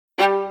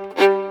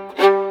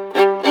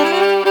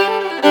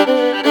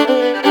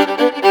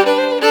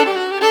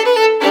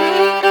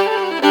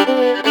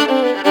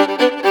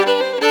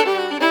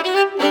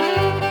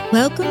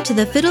to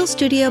the Fiddle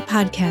Studio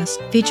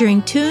podcast,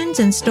 featuring tunes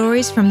and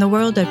stories from the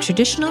world of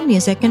traditional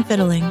music and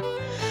fiddling.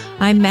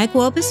 I'm Meg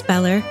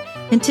Wobus-Beller,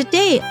 and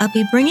today I'll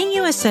be bringing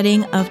you a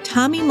setting of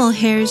Tommy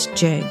Mulhaire's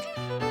Jig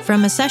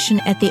from a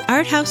session at the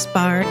Art House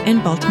Bar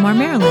in Baltimore,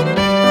 Maryland.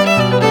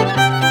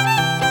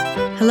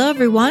 Hello,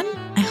 everyone.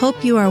 I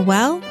hope you are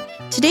well.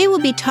 Today we'll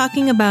be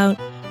talking about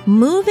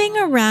moving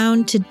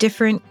around to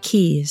different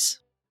keys.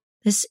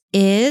 This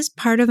is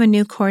part of a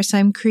new course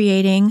I'm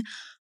creating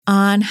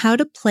on how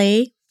to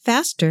play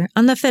faster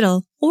on the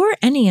fiddle or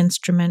any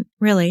instrument,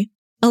 really.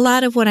 A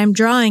lot of what I'm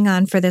drawing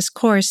on for this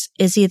course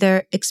is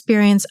either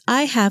experience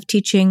I have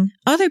teaching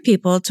other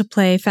people to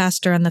play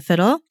faster on the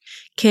fiddle,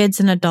 kids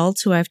and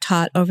adults who I've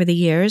taught over the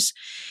years,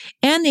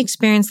 and the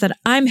experience that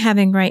I'm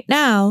having right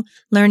now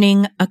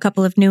learning a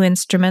couple of new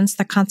instruments,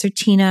 the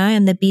concertina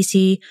and the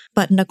BC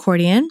button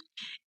accordion,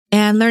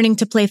 and learning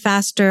to play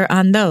faster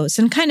on those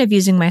and kind of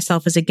using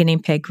myself as a guinea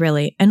pig,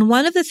 really. And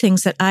one of the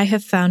things that I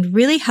have found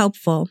really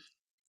helpful,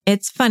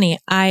 it's funny,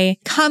 I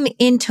come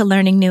into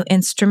learning new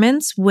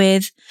instruments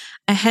with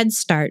a head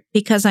start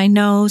because I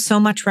know so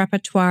much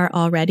repertoire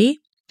already.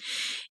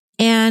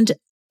 And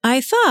I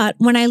thought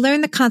when I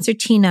learned the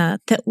concertina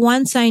that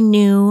once I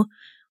knew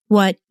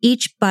what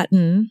each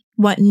button,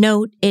 what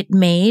note it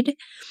made,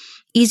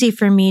 easy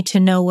for me to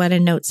know what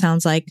a note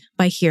sounds like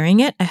by hearing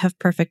it. I have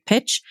perfect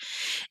pitch.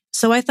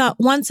 So I thought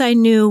once I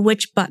knew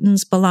which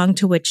buttons belong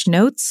to which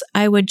notes,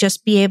 I would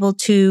just be able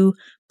to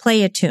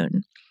play a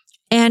tune.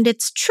 And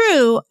it's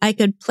true, I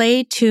could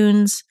play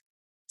tunes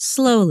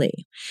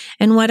slowly.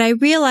 And what I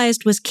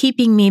realized was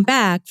keeping me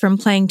back from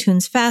playing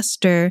tunes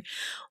faster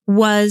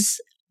was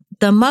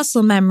the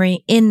muscle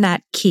memory in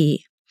that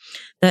key.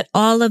 That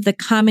all of the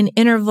common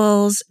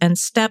intervals and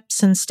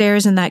steps and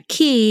stairs in that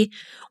key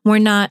were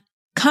not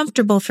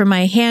comfortable for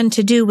my hand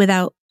to do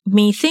without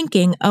me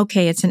thinking,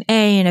 okay, it's an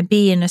A and a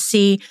B and a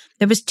C.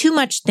 There was too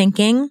much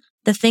thinking.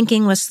 The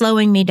thinking was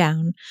slowing me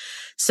down.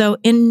 So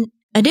in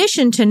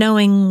addition to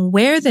knowing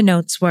where the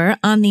notes were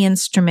on the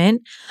instrument,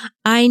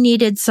 I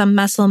needed some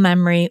muscle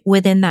memory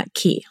within that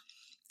key.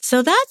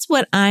 So that's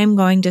what I'm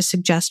going to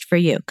suggest for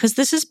you, because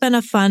this has been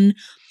a fun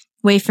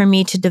way for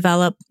me to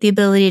develop the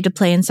ability to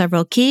play in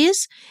several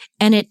keys,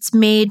 and it's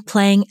made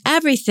playing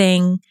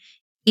everything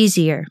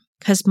easier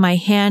because my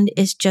hand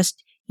is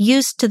just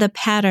used to the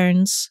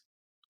patterns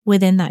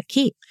within that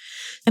key.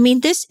 I mean,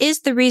 this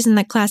is the reason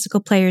that classical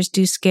players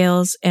do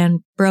scales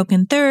and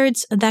broken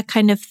thirds, that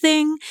kind of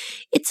thing.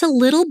 It's a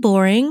little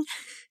boring.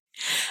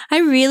 I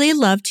really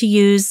love to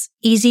use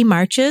easy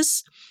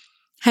marches.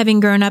 Having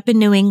grown up in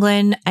New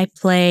England, I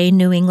play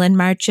New England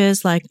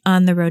marches like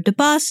On the Road to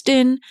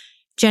Boston,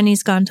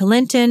 Jenny's Gone to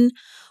Linton,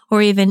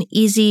 or even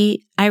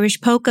easy Irish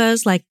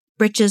polkas like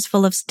Breeches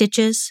Full of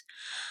Stitches.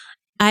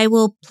 I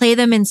will play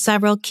them in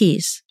several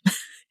keys.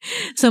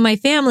 So my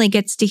family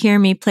gets to hear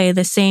me play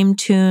the same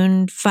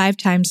tune 5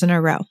 times in a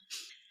row.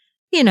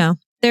 You know,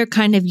 they're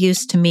kind of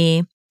used to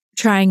me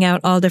trying out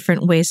all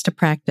different ways to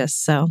practice,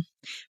 so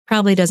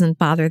probably doesn't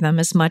bother them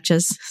as much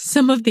as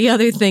some of the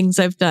other things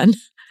I've done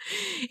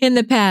in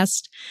the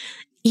past.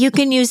 You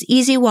can use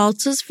easy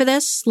waltzes for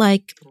this,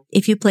 like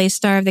if you play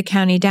Star of the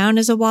County Down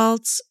as a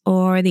waltz,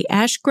 or the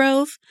Ash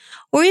Grove,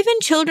 or even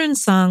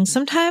children's songs.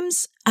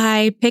 Sometimes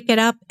I pick it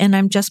up and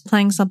I'm just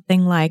playing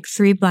something like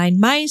Three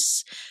Blind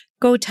Mice,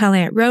 Go Tell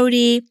Aunt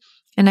Rhody,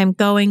 and I'm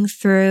going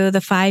through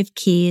the 5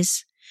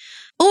 keys.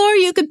 Or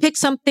you could pick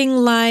something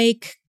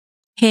like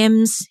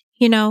hymns,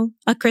 you know,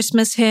 a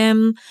Christmas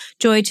hymn,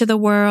 Joy to the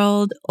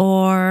World,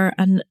 or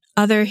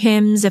other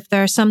hymns if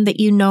there are some that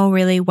you know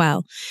really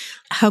well.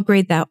 How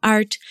Great Thou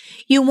Art.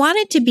 You want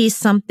it to be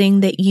something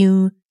that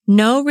you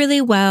know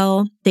really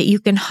well, that you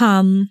can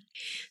hum,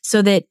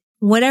 so that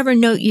whatever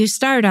note you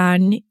start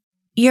on,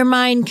 your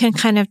mind can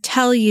kind of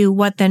tell you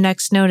what the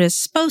next note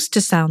is supposed to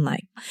sound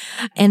like.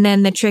 And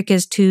then the trick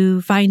is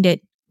to find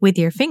it with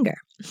your finger.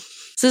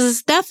 So this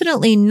is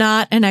definitely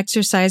not an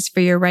exercise for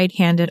your right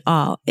hand at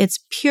all.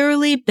 It's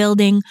purely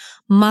building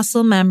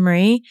muscle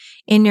memory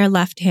in your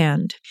left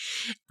hand.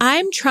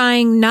 I'm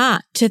trying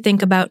not to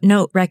think about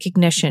note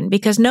recognition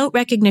because note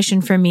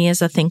recognition for me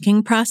is a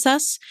thinking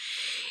process.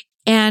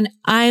 And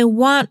I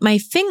want my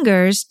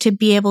fingers to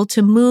be able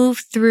to move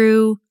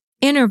through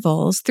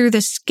intervals, through the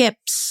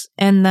skips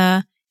and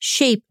the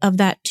shape of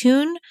that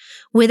tune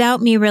without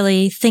me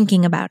really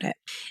thinking about it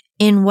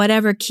in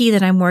whatever key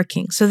that I'm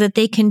working, so that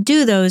they can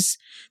do those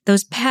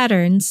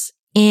patterns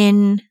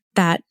in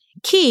that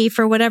key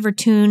for whatever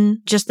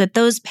tune, just that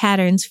those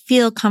patterns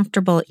feel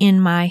comfortable in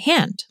my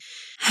hand.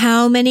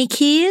 How many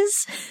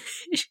keys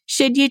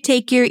should you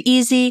take your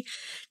easy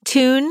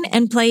tune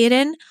and play it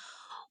in?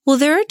 Well,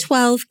 there are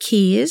 12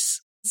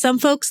 keys. Some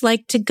folks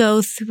like to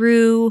go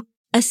through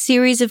a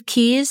series of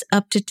keys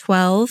up to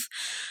 12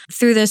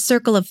 through the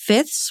circle of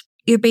fifths.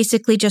 You're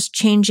basically just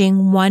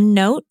changing one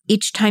note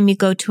each time you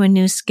go to a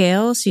new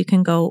scale. So you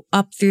can go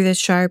up through the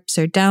sharps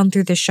or down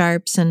through the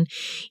sharps. And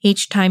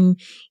each time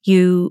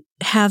you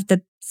have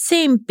the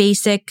same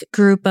basic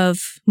group of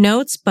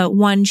notes, but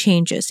one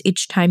changes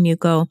each time you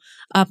go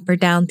up or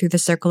down through the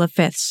circle of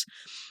fifths.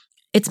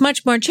 it's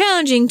much more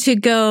challenging to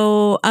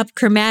go up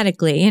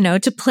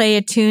chromatically, to play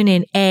a tune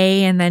in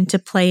A and then to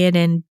play it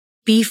in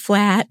B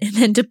flat and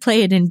then to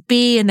play it in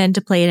B and then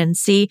to play it in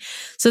C.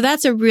 So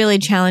that's a really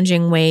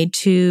challenging way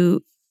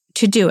to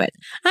do it.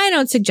 I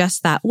don't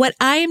suggest that. What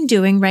I am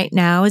doing right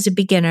now as a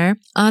beginner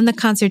on the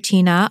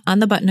concertina, on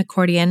the button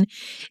accordion,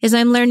 is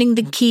I'm learning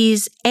the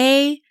keys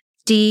A,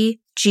 D,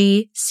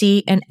 G,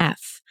 C, and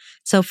F.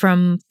 So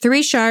from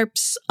 3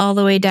 sharps all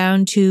the way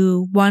down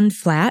to 1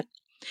 flat.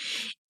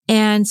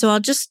 And so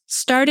I'll just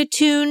start a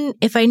tune.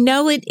 If I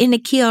know it in a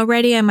key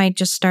already, I might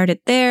just start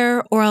it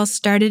there, or I'll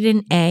start it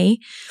in A,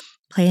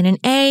 play it in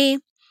A,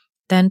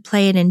 then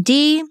play it in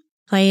D,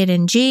 play it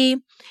in G,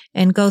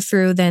 and go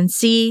through then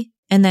C,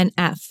 and then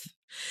F.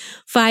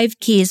 5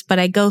 keys, but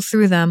I go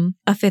through them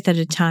a fifth at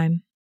a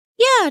time.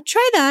 Yeah,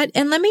 try that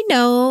and let me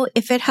know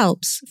if it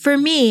helps. For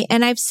me,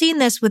 and I've seen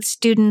this with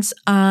students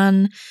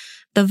on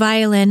the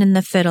violin and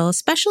the fiddle,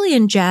 especially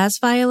in jazz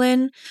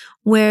violin,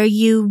 where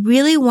you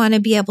really want to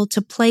be able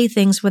to play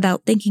things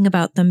without thinking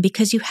about them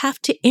because you have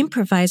to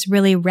improvise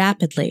really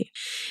rapidly.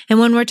 And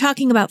when we're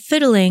talking about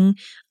fiddling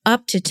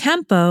up to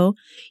tempo,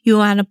 you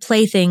want to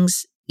play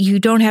things you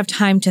don't have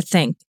time to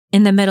think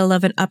in the middle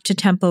of an up to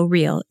tempo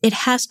reel. It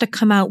has to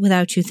come out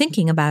without you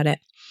thinking about it.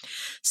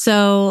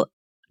 So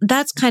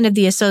that's kind of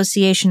the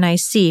association I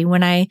see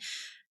when I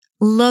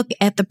look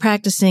at the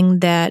practicing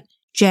that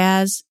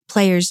jazz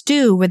players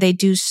do, where they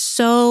do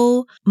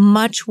so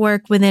much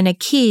work within a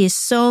key,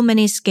 so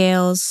many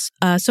scales,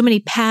 so many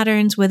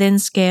patterns within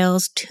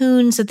scales,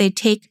 tunes that they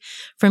take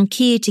from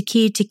key to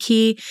key to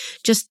key,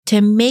 just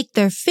to make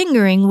their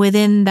fingering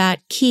within that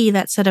key,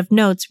 that set of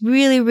notes,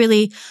 really,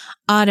 really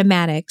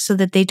automatic so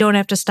that they don't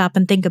have to stop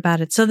and think about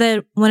it. So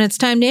that when it's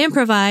time to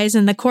improvise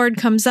and the chord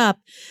comes up,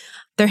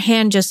 their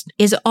hand just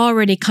is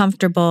already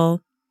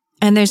comfortable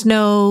and there's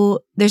no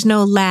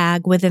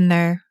lag within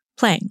their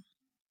playing.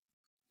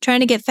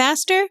 Trying to get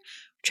faster,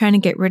 trying to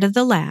get rid of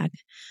the lag.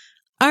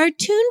 Our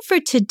tune for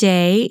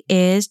today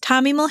is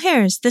Tommy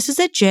Mulhaire's. This is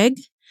a jig.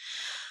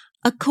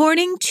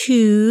 According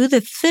to the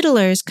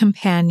Fiddler's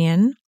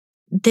Companion,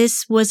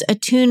 this was a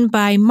tune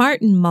by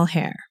Martin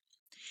Mulhaire.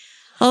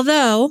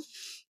 Although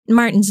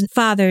Martin's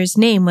father's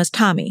name was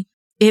Tommy,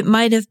 it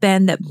might have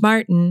been that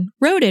Martin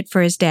wrote it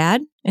for his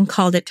dad and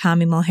called it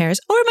Tommy Mulhaire's,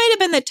 or it might have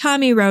been that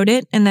Tommy wrote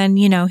it and then,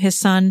 his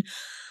son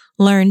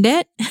learned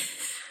it.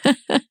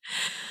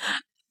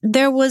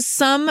 There was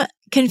some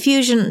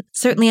confusion,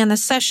 certainly on the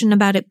session,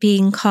 about it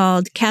being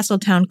called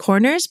Castletown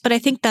Corners, but I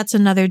think that's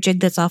another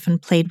jig that's often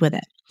played with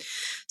it.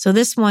 So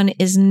this one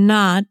is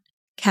not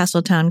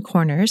Castletown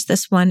Corners.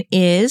 This one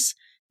is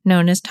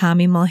known as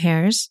Tommy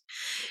Mulhaire's.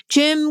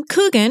 Jim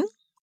Coogan,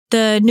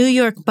 the New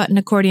York button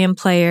accordion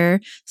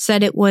player,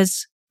 said it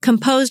was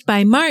composed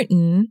by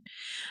Martin,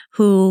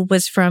 who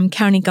was from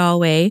County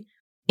Galway,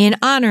 in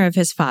honor of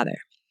his father.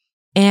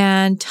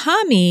 And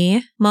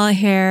Tommy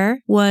Mulhaire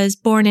was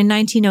born in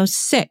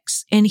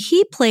 1906, and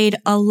he played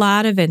a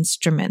lot of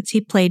instruments. He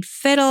played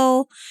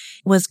fiddle,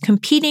 was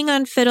competing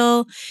on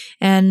fiddle,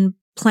 and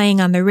playing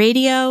on the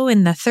radio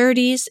in the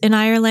 30s in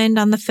Ireland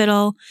on the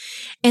fiddle.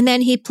 And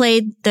then he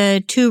played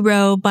the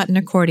 2-row button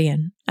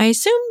accordion. I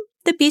assume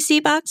the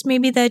BC box,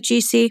 maybe the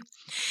GC.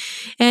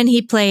 And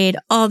he played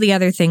all the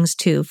other things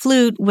too,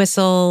 flute,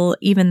 whistle,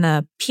 even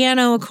the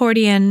piano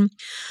accordion.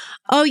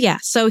 Oh yeah,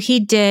 so he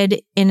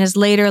did, in his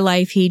later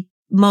life, he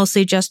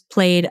mostly just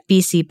played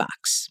BC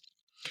box.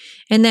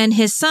 And then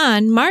his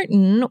son,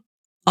 Martin,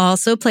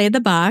 also played the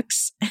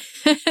box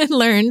and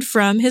learned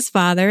from his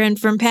father and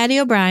from Paddy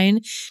O'Brien,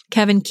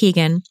 Kevin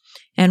Keegan,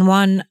 and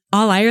won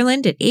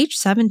All-Ireland at age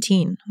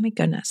 17. Oh my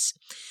goodness.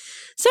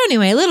 So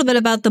anyway, a little bit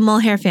about the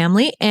Mulhaire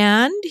family,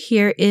 and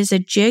here is a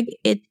jig.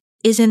 It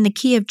is in the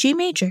key of G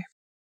major.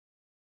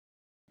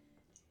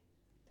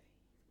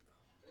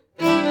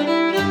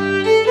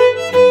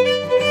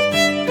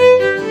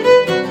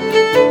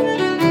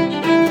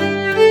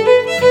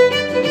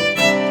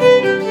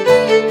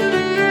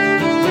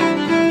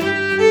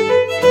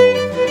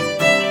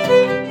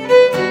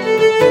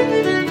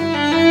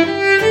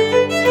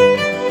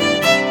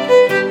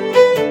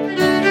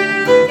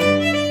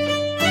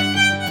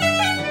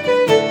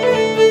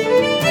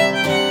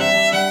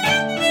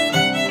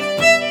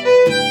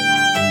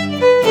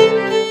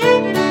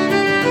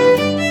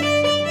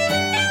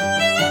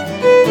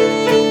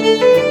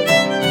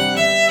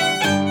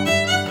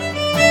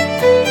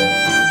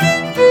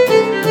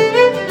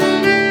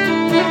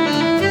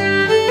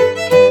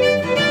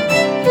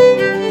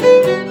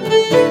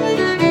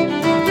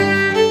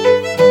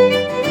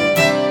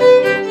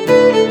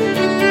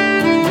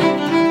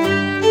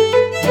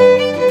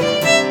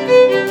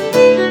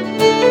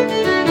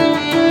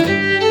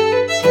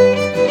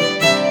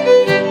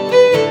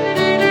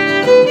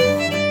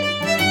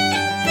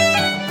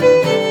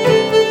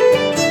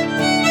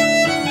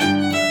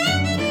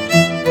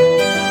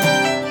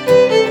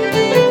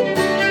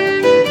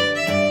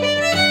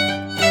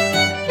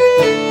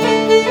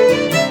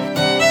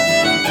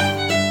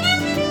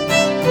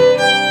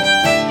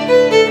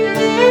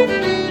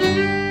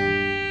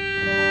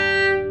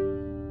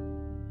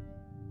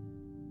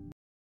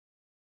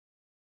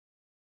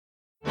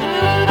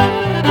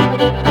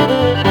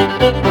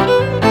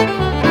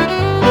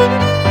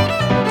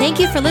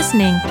 you for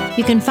listening.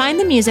 You can find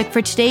the music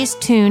for today's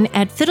tune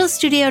at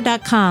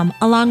fiddlestudio.com,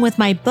 along with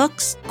my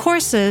books,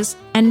 courses,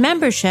 and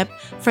membership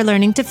for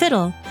learning to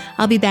fiddle.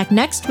 I'll be back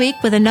next week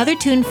with another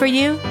tune for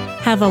you.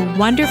 Have a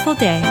wonderful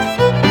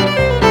day.